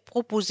projet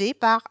proposé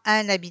par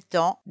un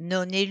habitant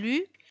non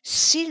élu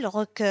s'il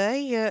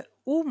recueille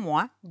au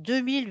moins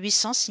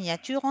 2800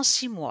 signatures en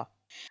 6 mois.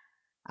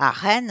 À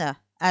Rennes,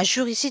 un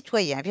jury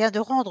citoyen vient de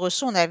rendre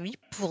son avis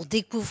pour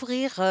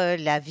découvrir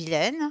la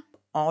Vilaine,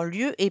 en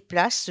lieu et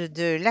place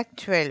de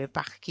l'actuel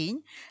parking,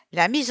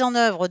 la mise en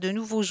œuvre de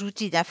nouveaux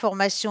outils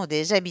d'information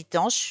des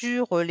habitants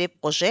sur les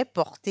projets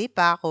portés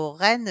par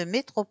Rennes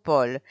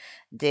Métroplole,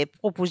 des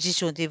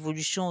propositions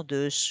d'évolution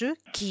de ceux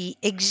qui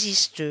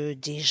existent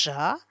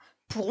déjà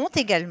pourront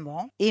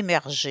également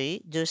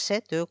émerger de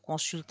cette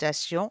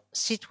consultation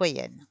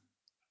citoyenne.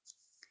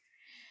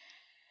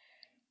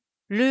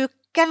 Le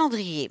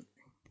calendrier.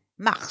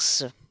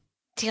 Mars.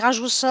 Tirage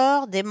au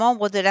sort des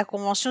membres de la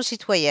Convention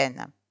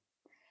citoyenne.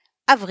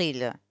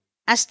 Avril.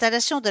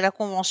 Installation de la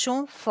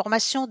Convention,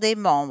 formation des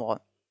membres.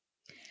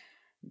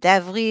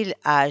 D'avril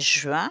à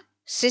juin,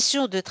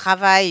 session de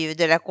travail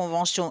de la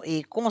Convention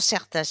et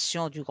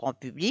concertation du grand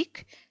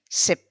public.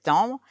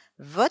 Septembre,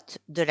 vote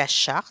de la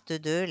charte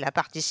de la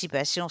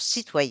participation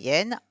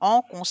citoyenne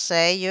en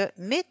conseil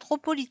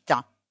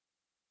métropolitain.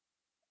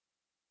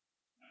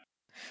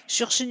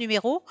 Sur ce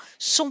numéro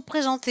sont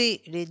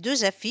présentées les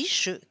deux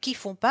affiches qui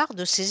font part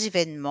de ces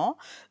événements,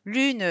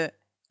 l'une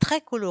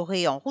très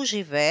colorée en rouge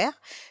et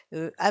vert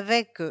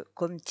avec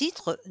comme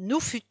titre « Nos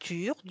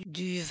futurs »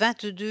 du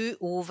 22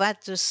 au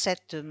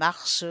 27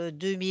 mars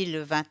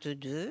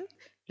 2022.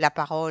 La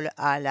parole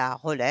à la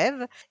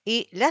relève.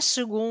 Et la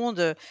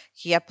seconde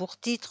qui a pour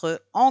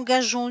titre «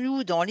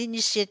 Engageons-nous dans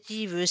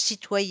l'initiative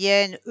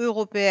citoyenne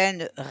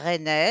européenne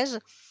rennaise »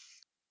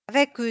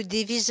 avec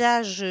des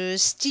visages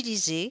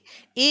stylisés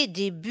et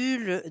des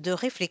bulles de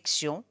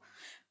réflexion.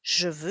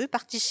 Je veux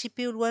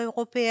participer aux lois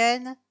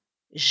européennes.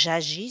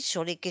 J'agis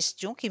sur les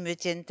questions qui me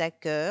tiennent à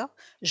cœur.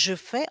 Je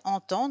fais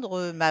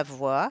entendre ma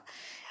voix.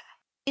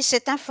 Et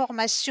cette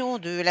information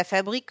de la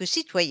fabrique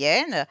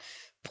citoyenne,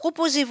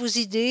 proposez vos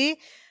idées,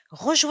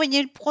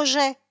 rejoignez le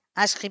projet.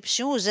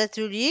 Inscription aux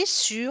ateliers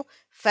sur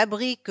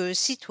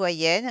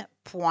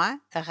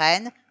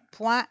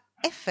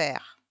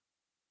fabriquecitoyenne.rennes.fr.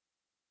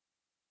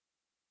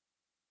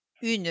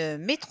 Une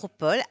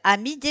métropole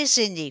amie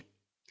des aînés.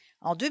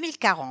 En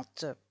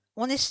 2040,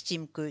 on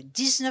estime que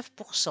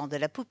 19% de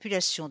la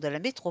population de la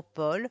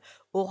métropole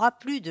aura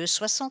plus de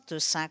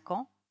 65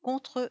 ans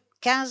contre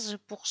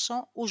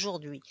 15%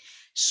 aujourd'hui,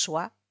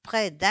 soit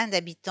près d'un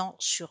habitant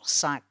sur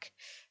 5.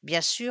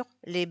 Bien sûr,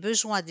 les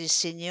besoins des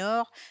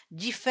seniors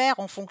diffèrent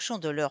en fonction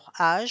de leur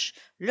âge,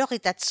 leur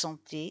état de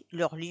santé,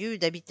 leur lieu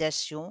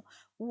d'habitation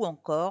ou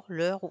encore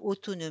leur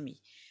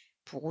autonomie.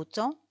 Pour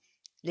autant,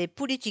 les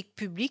politiques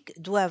publiques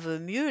doivent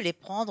mieux les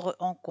prendre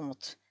en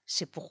compte.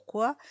 C'est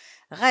pourquoi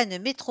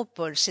Rennes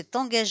Métropole s'est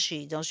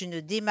engagée dans une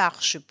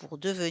démarche pour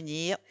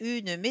devenir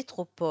une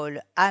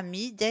métropole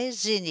amie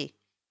des aînés.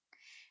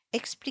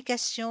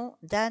 Explication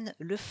d'Anne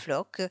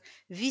Lefloc,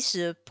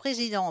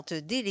 vice-présidente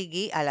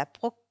déléguée à la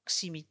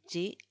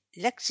proximité,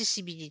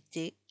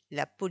 l'accessibilité,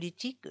 la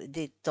politique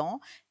des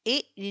temps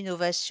et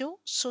l'innovation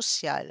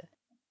sociale.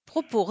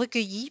 Propos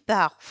recueillis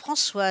par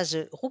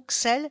Françoise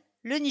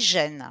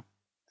Rouxel-Lenigène.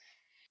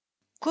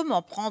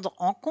 Comment prendre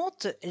en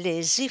compte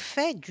les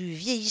effets du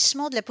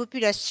vieillissement de la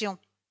population?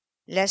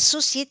 La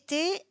société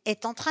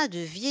est en train de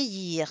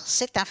vieillir,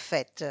 c'est un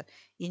fait.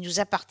 Il nous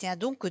appartient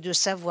donc de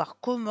savoir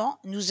comment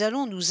nous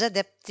allons nous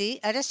adapter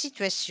à la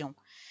situation.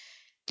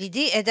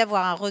 L'idée est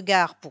d'avoir un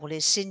regard pour les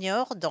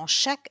seniors dans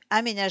chaque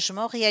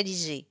aménagement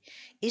réalisé.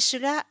 Et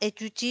cela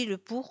est utile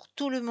pour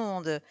tout le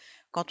monde.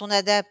 Quand on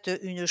adapte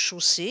une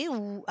chaussée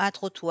ou un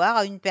trottoir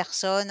à une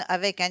personne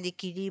avec un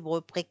équilibre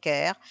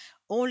précaire,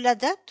 on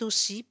l'adapte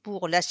aussi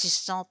pour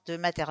l'assistante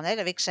maternelle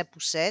avec sa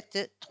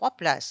poussette, 3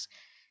 places,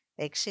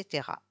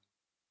 etc.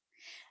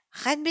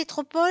 Rennes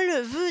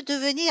Métropole veut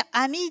devenir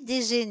amie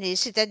des aînés,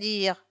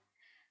 c'est-à-dire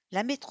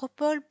la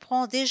métropole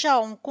prend déjà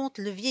en compte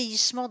le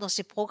vieillissement dans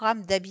ses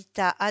programmes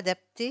d'habitat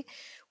adapté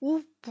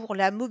ou pour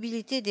la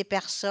mobilité des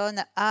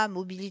personnes à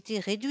mobilité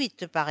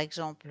réduite, par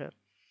exemple.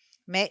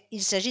 Mais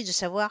il s'agit de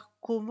savoir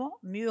comment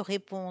mieux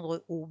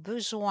répondre aux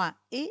besoins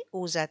et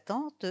aux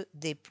attentes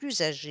des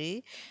plus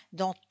âgés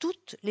dans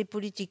toutes les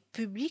politiques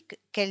publiques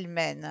qu'elle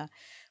mène.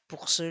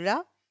 Pour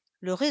cela,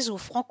 le réseau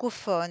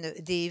francophone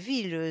des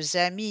villes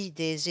amies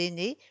des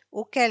aînés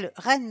auquel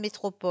Rennes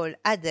Métropole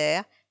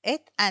adhère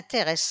est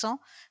intéressant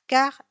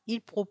car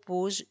il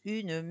propose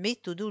une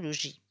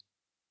méthodologie.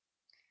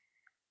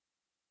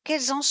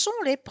 Quels en sont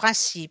les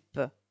principes?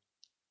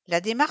 La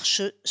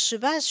démarche se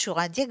base sur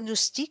un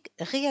diagnostic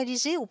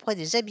réalisé auprès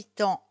des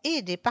habitants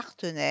et des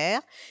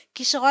partenaires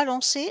qui sera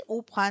lancé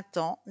au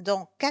printemps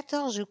dans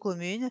 14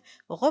 communes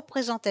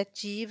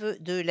représentatives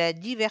de la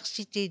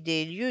diversité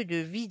des lieux de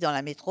vie dans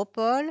la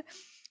métropole,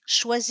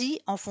 choisis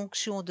en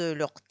fonction de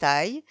leur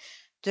taille,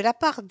 de la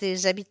part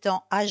des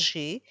habitants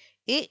âgés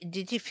et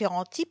des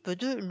différents types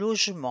de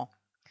logements.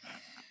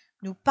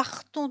 Nous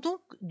partons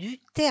donc du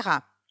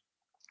terrain.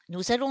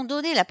 Nous allons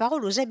donner la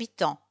parole aux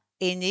habitants,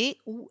 aînés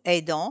ou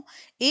aidants,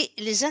 et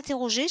les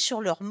interroger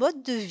sur leur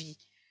mode de vie.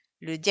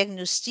 Le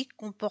diagnostic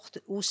comporte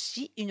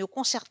aussi une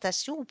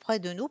concertation auprès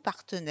de nos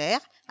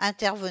partenaires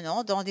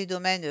intervenant dans des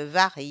domaines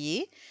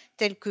variés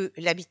tels que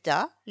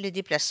l'habitat, les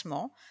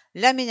déplacements,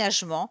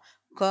 l'aménagement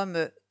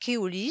comme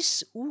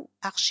Keolis ou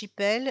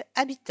Archipel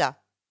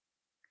Habitat.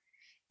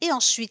 Et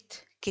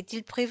ensuite,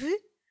 qu'est-il prévu?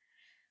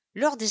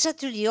 Lors des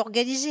ateliers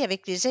organisés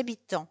avec les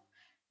habitants,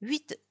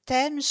 8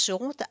 thèmes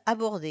seront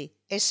abordés: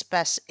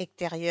 espace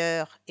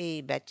extérieur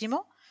et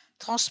bâtiments,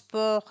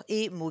 transport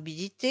et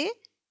mobilité,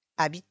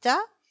 habitat,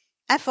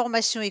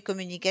 information et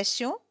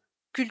communication,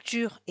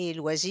 culture et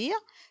loisirs,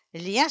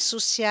 lien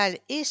social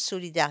et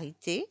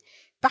solidarité,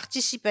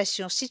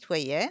 participation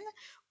citoyenne,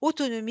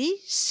 autonomie,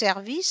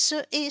 services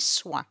et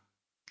soins.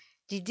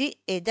 L'idée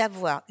est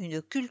d'avoir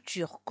une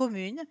culture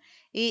commune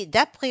et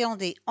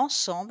d'appréhender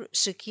ensemble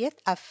ce qui est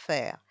à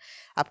faire.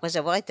 Après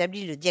avoir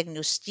établi le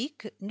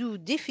diagnostic, nous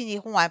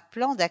définirons un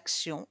plan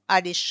d'action à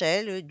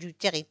l'échelle du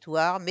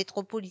territoire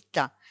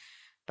métropolitain.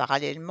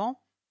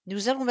 Parallèlement,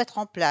 nous allons mettre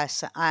en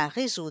place un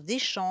réseau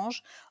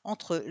d'échange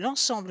entre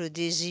l'ensemble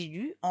des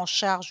élus en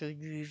charge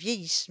du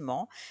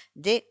vieillissement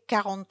des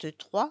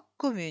 43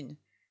 communes.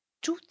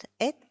 Tout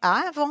est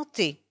à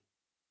inventer.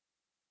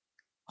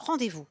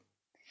 Rendez-vous.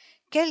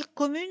 Quelles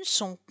communes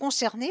sont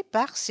concernées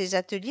par ces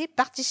ateliers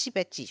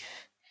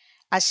participatifs?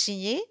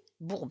 Assigné,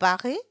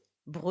 Bourg-Barré,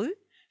 Bru,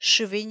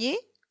 Chevigné,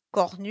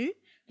 Cornu,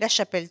 La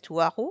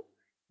Chapelle-Thouareau,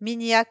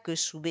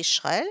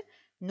 Mignac-sous-Bécherel,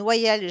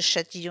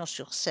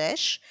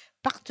 Noyal-Châtillon-sur-Seiche,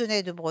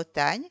 Parthenay de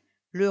Bretagne,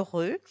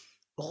 L'Heureux,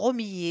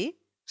 Romilly,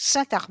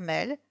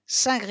 Saint-Armel,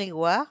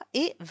 Saint-Grégoire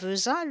et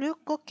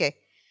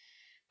Vezin-le-Coquet.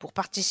 Pour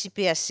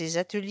participer à ces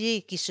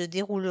ateliers qui se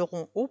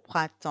dérouleront au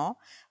printemps,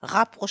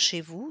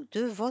 rapprochez-vous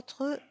de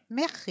votre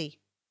mairie.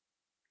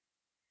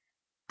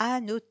 À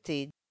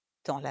noter,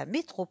 dans la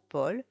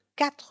métropole,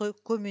 4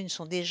 communes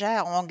sont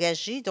déjà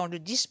engagées dans le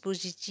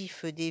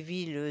dispositif des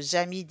villes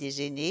amies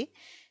des aînés: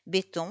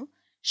 Béton,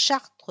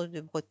 Chartres de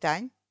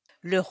Bretagne,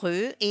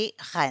 L'Heureux et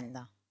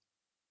Rennes.